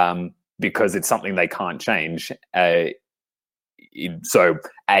 Because it's something they can't change. So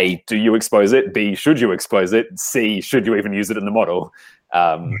A, do you expose it? B, should you expose it? C, should you even use it in the model?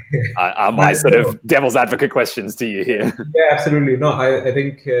 Are my sort of devil's advocate questions to you here? Yeah, absolutely. No, I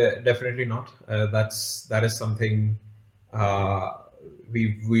think definitely not. That is something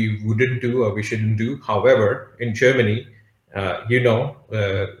we wouldn't do or we shouldn't do. However, in Germany,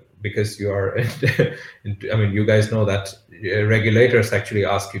 because you are, I mean, you guys know that regulators actually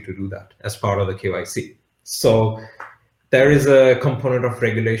ask you to do that as part of the KYC. So there is a component of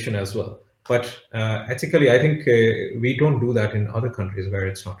regulation as well. But ethically, I think we don't do that in other countries where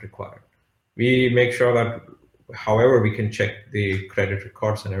it's not required. We make sure that however we can check the credit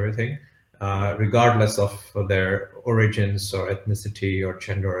records and everything, regardless of their origins or ethnicity or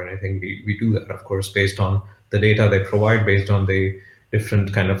gender or anything, we do that, of course, based on the data they provide, based on the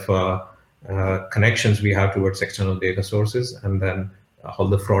different kind of connections we have towards external data sources, and then all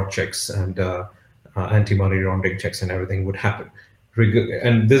the fraud checks and anti-money laundering checks and everything would happen.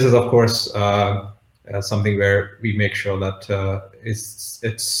 And this is, of course, something where we make sure that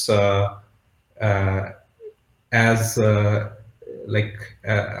it's as how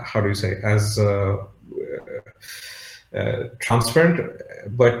do you say, as transparent,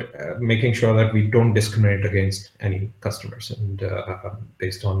 but making sure that we don't discriminate against any customers and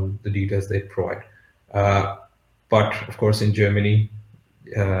based on the details they provide. But of course, in Germany,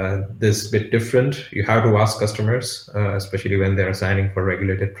 this is a bit different. You have to ask customers, especially when they're signing for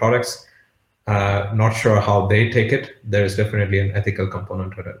regulated products. Not sure how they take it. There is definitely an ethical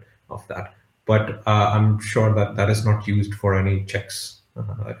component of that. But I'm sure that that is not used for any checks.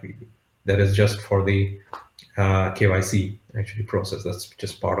 That is just for the KYC actually process. That's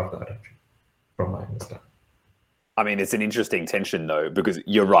just part of that, actually, from my understanding. I mean, it's an interesting tension, though, because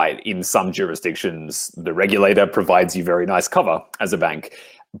you're right. In some jurisdictions, the regulator provides you very nice cover as a bank,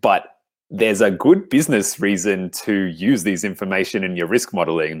 but there's a good business reason to use these information in your risk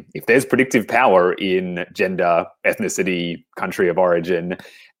modeling. If there's predictive power in gender, ethnicity, country of origin,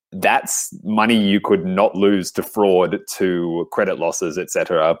 that's money you could not lose to fraud, to credit losses,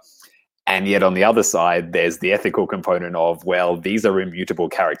 etc. And yet on the other side, there's the ethical component of, well, these are immutable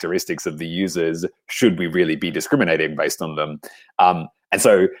characteristics of the users. Should we really be discriminating based on them? And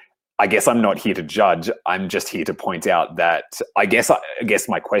so I guess I'm not here to judge. I'm just here to point out that I guess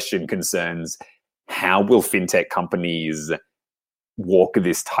my question concerns, how will fintech companies walk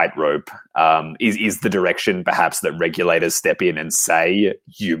this tightrope? Is the direction perhaps that regulators step in and say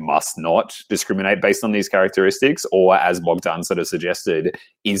you must not discriminate based on these characteristics? Or as Bogdan sort of suggested,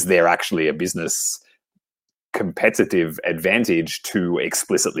 is there actually a business competitive advantage to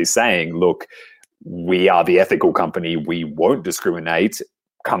explicitly saying, look, we are the ethical company, we won't discriminate,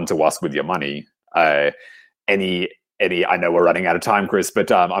 come to us with your money? I know we're running out of time, Chris,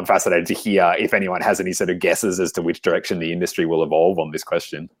 but I'm fascinated to hear if anyone has any sort of guesses as to which direction the industry will evolve on this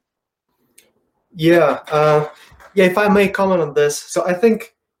question. Yeah, if I may comment on this. So I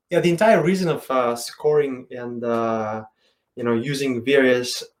think, the entire reason of scoring and using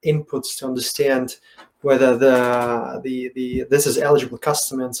various inputs to understand whether this is eligible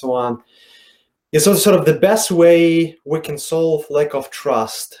customer and so on, is sort of the best way we can solve lack of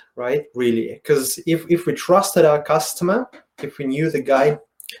trust, right? Really, because if we trusted our customer, if we knew the guy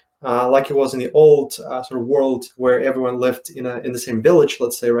like it was in the old sort of world where everyone lived in the same village,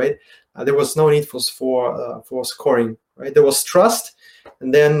 let's say, right? There was no need for scoring, right? There was trust,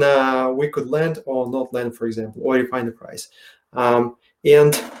 and then we could lend or not lend, for example, or refine the price. And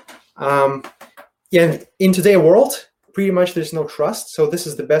in today's world, pretty much there's no trust. So this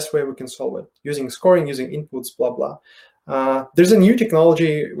is the best way we can solve it, using scoring, using inputs, blah, blah. There's a new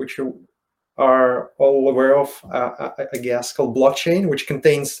technology which you are all aware of, I guess, called blockchain, which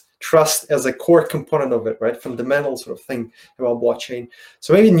contains trust as a core component of it, right? Fundamental sort of thing about blockchain.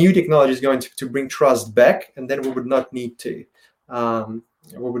 So maybe new technology is going to bring trust back, and then we would not need to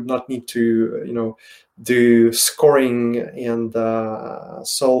do scoring and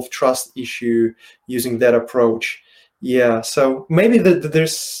solve trust issue using that approach. Yeah, so maybe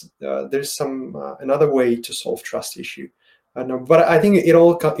there's some another way to solve trust issue. I don't know, but I think it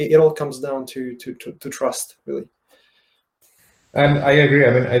all comes down to trust, really. And I agree.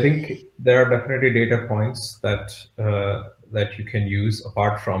 I mean, I think there are definitely data points that that you can use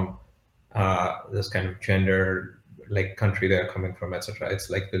apart from this kind of gender, like country they're coming from, etc. It's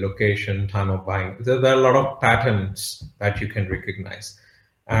like the location, time of buying. There are a lot of patterns that you can recognize.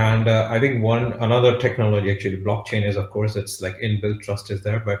 And I think another technology, actually, blockchain is, of course, it's like inbuilt trust is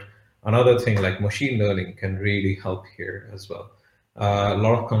there, but another thing like machine learning can really help here as well. A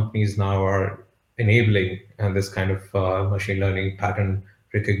lot of companies now are enabling this kind of machine learning pattern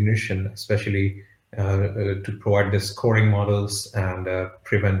recognition, especially to provide the scoring models and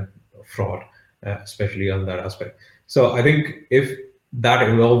prevent fraud, especially on that aspect. So I think if that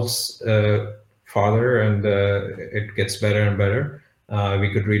evolves farther and it gets better and better,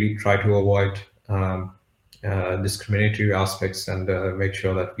 we could really try to avoid discriminatory aspects and make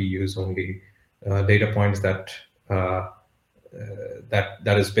sure that we use only data points that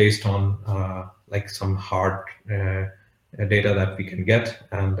is based on like some hard data that we can get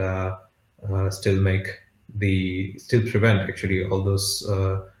and still prevent actually all those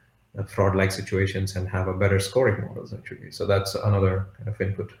fraud-like situations and have a better scoring models actually. So that's another kind of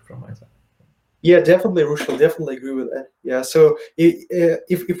input from my side. Yeah, definitely, Rushil, definitely agree with that. Yeah, so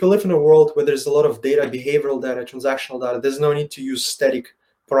if we live in a world where there's a lot of data, behavioral data, transactional data, there's no need to use static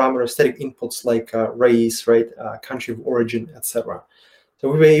parameters, static inputs like race, right, country of origin, etc.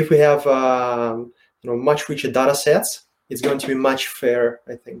 So if we have much richer data sets, it's going to be much fairer,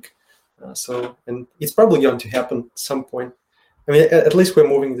 I think. And it's probably going to happen at some point. I mean, at least we're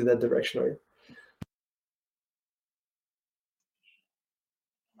moving in that direction, right?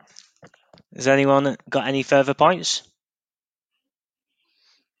 Has anyone got any further points?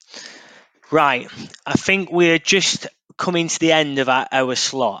 Right, I think we're just coming to the end of our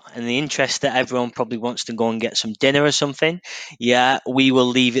slot. In the interest that everyone probably wants to go and get some dinner or something, yeah, we will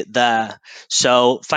leave it there. So